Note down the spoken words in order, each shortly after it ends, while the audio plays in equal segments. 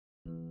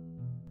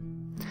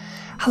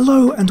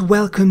Hello and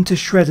welcome to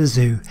Shredder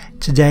Zoo.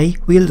 Today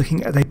we are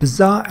looking at a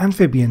bizarre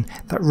amphibian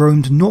that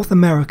roamed North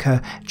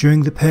America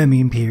during the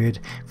Permian period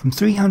from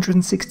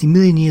 360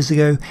 million years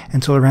ago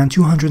until around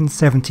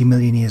 270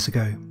 million years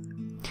ago.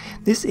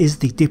 This is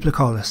the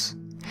Diplocaulus.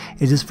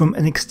 It is from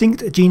an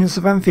extinct genus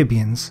of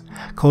amphibians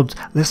called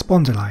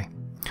Lespondyli,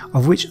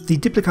 of which the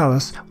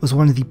Diplocaulus was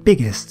one of the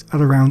biggest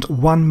at around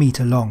 1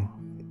 meter long.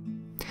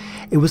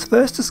 It was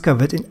first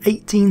discovered in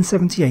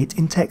 1878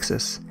 in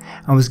Texas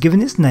and was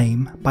given its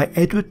name by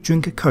Edward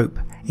Drinker Cope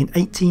in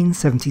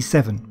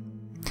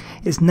 1877.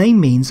 Its name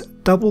means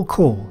double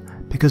call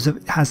because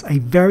it has a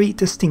very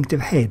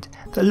distinctive head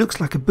that looks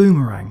like a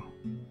boomerang.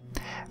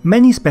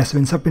 Many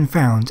specimens have been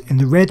found in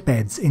the red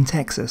beds in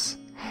Texas,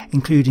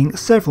 including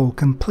several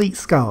complete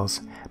skulls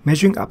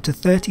measuring up to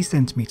 30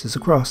 centimeters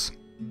across.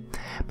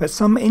 But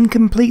some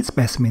incomplete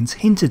specimens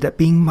hinted at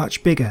being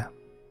much bigger.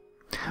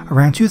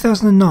 Around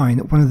 2009,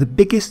 one of the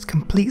biggest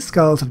complete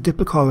skulls of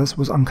Diplocaulus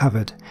was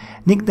uncovered.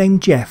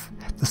 Nicknamed Jeff,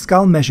 the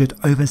skull measured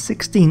over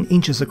 16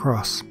 inches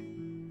across.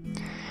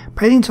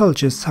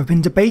 Paleontologists have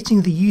been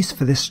debating the use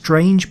for this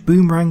strange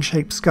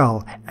boomerang-shaped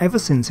skull ever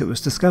since it was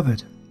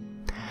discovered.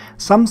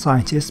 Some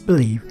scientists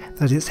believe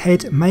that its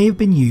head may have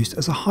been used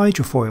as a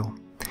hydrofoil.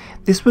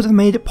 This would have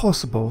made it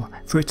possible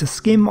for it to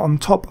skim on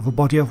top of a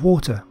body of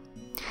water.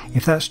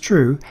 If that's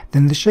true,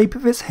 then the shape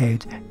of its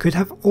head could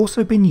have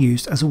also been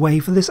used as a way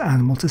for this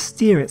animal to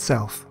steer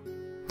itself.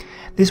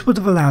 This would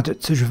have allowed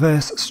it to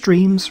traverse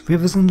streams,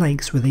 rivers and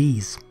lakes with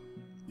ease.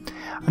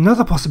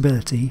 Another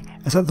possibility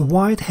is that the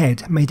wide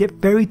head made it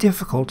very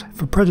difficult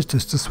for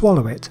predators to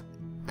swallow it.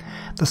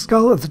 The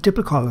skull of the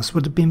Diplocaulus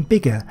would have been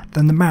bigger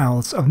than the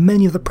mouths of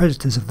many of the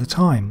predators of the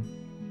time.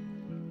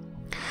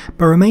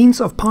 But remains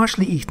of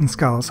partially eaten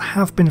skulls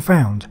have been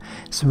found,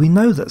 so we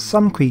know that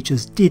some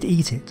creatures did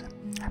eat it.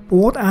 But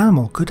what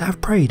animal could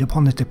have preyed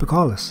upon the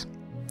Diplocaulus?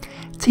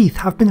 Teeth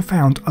have been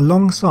found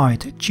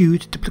alongside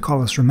chewed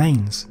Diplocaulus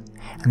remains,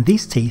 and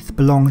these teeth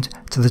belonged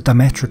to the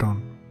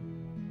Dimetrodon.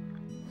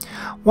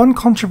 One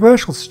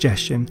controversial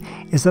suggestion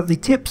is that the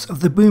tips of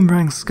the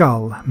boomerang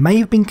skull may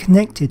have been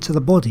connected to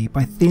the body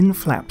by thin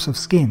flaps of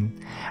skin,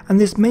 and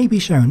this may be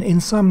shown in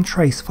some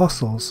trace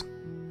fossils.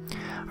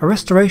 A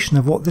restoration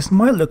of what this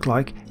might look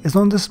like is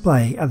on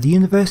display at the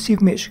University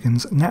of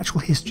Michigan's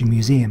Natural History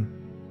Museum.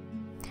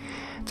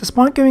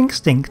 Despite going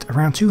extinct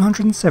around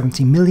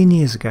 270 million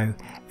years ago,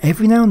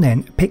 every now and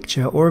then a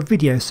picture or a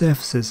video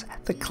surfaces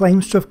that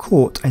claims to have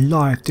caught a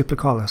live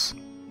Diplocaulus.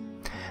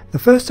 The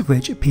first of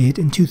which appeared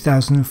in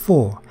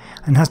 2004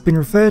 and has been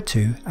referred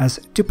to as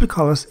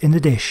Diplocaulus in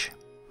a dish.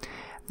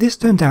 This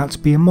turned out to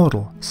be a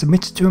model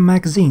submitted to a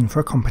magazine for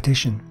a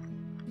competition.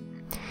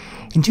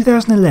 In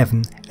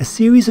 2011, a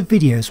series of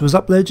videos was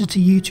uploaded to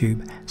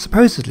YouTube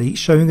supposedly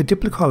showing a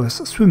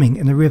Diplocaulus swimming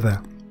in a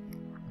river.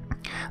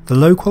 The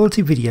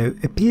low-quality video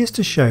appears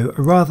to show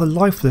a rather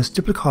lifeless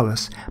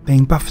Diplocaulus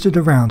being buffeted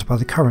around by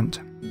the current.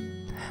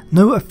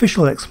 No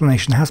official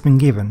explanation has been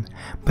given,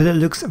 but it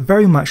looks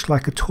very much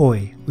like a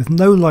toy, with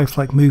no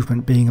lifelike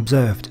movement being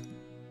observed.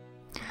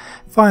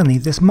 Finally,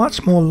 this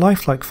much more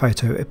lifelike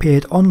photo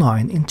appeared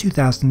online in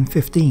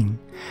 2015,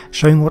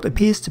 showing what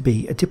appears to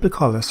be a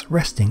Diplocaulus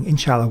resting in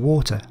shallow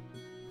water.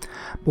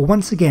 But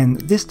once again,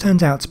 this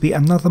turned out to be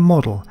another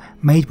model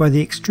made by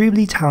the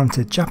extremely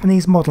talented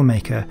Japanese model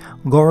maker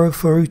Goro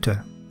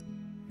Furuta.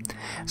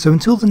 So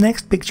until the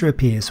next picture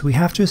appears, we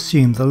have to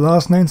assume the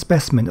last known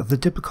specimen of the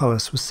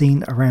Diplocaulus was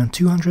seen around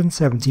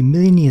 270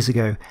 million years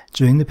ago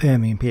during the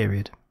Permian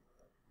period.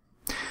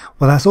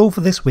 Well, that's all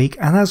for this week,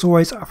 and as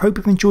always, I hope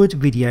you've enjoyed the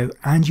video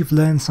and you've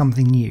learned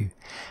something new.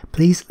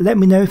 Please let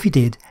me know if you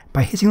did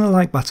by hitting the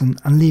like button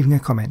and leaving a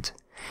comment.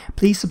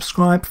 Please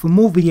subscribe for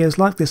more videos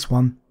like this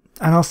one,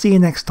 and I'll see you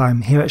next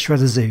time here at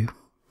Shredder Zoo.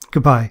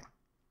 Goodbye.